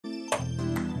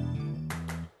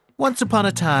Once upon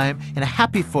a time, in a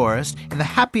happy forest, in the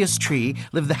happiest tree,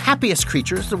 lived the happiest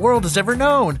creatures the world has ever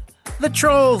known. The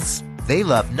trolls! They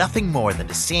love nothing more than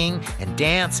to sing and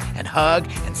dance and hug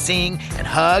and sing and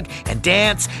hug and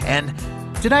dance and...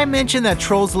 Did I mention that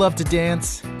trolls love to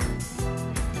dance?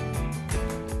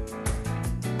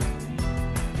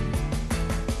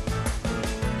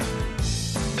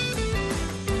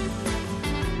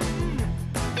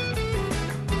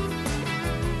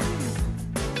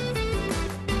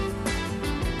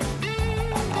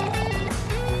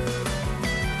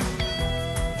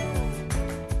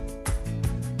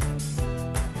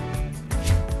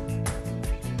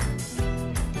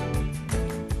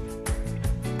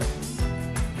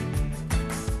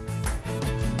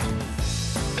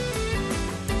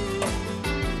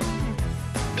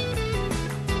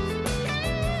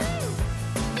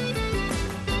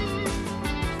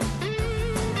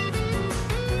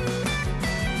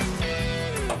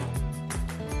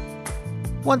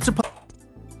 Once upon...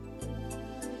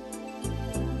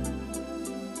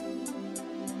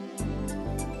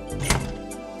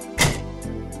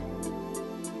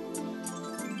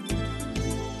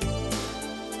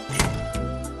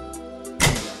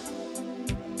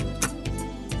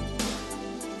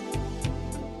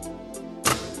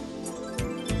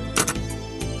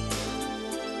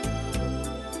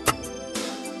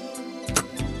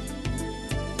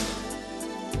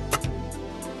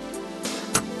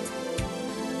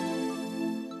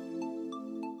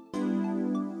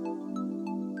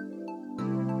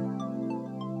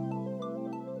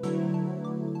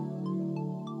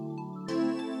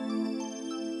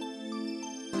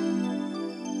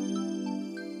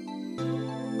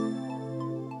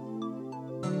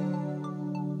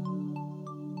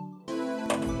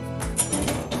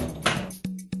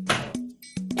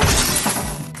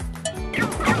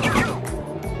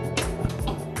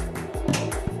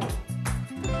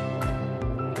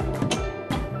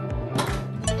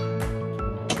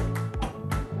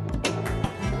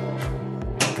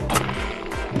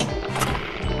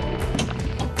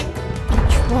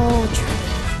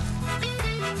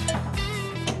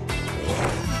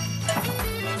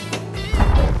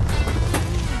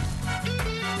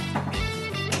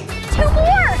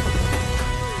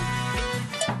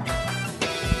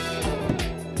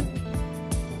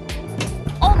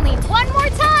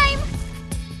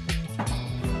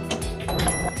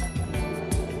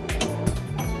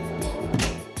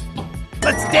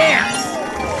 Let's dance!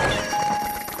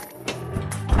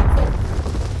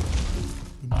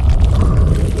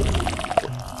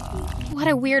 What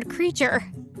a weird creature.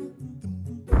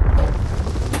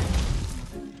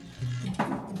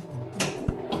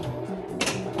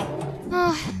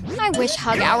 Oh, I wish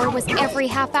hug hour was every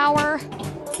half hour.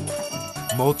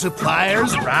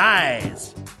 Multipliers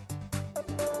rise!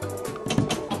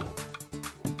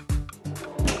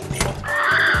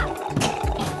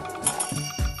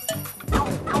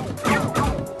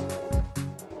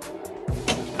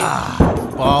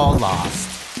 Ball lost.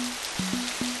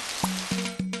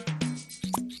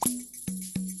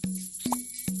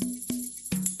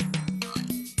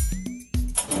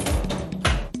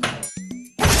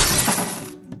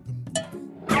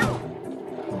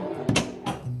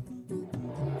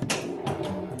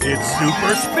 It's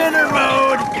Super Spinner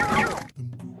mode!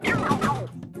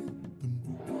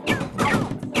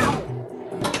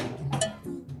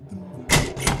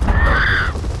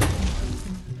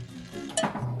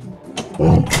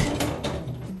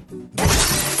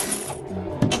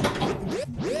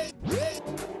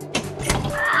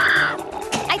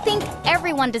 I think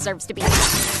everyone deserves to be happy.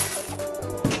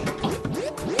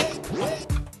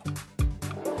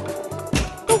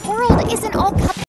 The world isn't all